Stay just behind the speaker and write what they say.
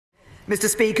Mr.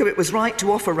 Speaker, it was right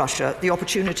to offer Russia the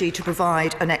opportunity to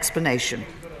provide an explanation.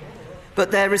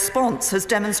 But their response has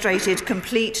demonstrated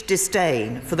complete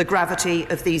disdain for the gravity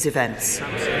of these events.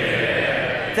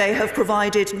 They have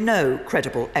provided no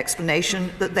credible explanation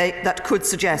that could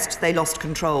suggest they lost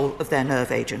control of their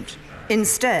nerve agent.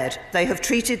 Instead, they have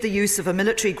treated the use of a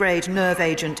military-grade nerve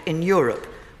agent in Europe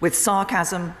with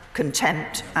sarcasm,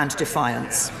 contempt and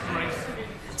defiance.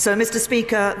 So, Mr.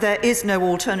 Speaker, there is no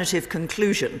alternative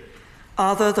conclusion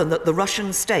other than that the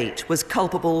Russian state was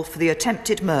culpable for the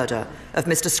attempted murder of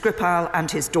Mr. Skripal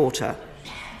and his daughter,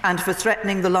 and for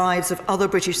threatening the lives of other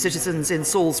British citizens in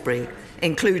Salisbury,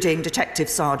 including Detective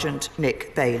Sergeant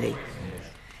Nick Bailey.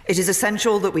 It is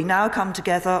essential that we now come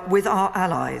together with our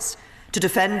allies to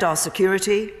defend our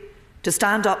security, to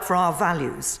stand up for our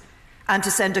values, and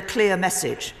to send a clear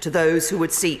message to those who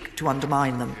would seek to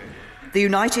undermine them. The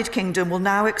United Kingdom will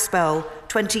now expel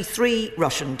 23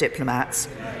 Russian diplomats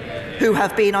who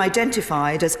have been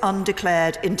identified as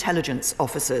undeclared intelligence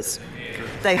officers.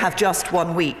 They have just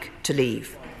 1 week to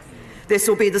leave. This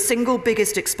will be the single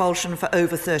biggest expulsion for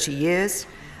over 30 years,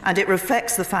 and it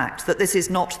reflects the fact that this is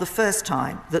not the first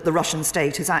time that the Russian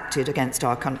state has acted against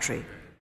our country.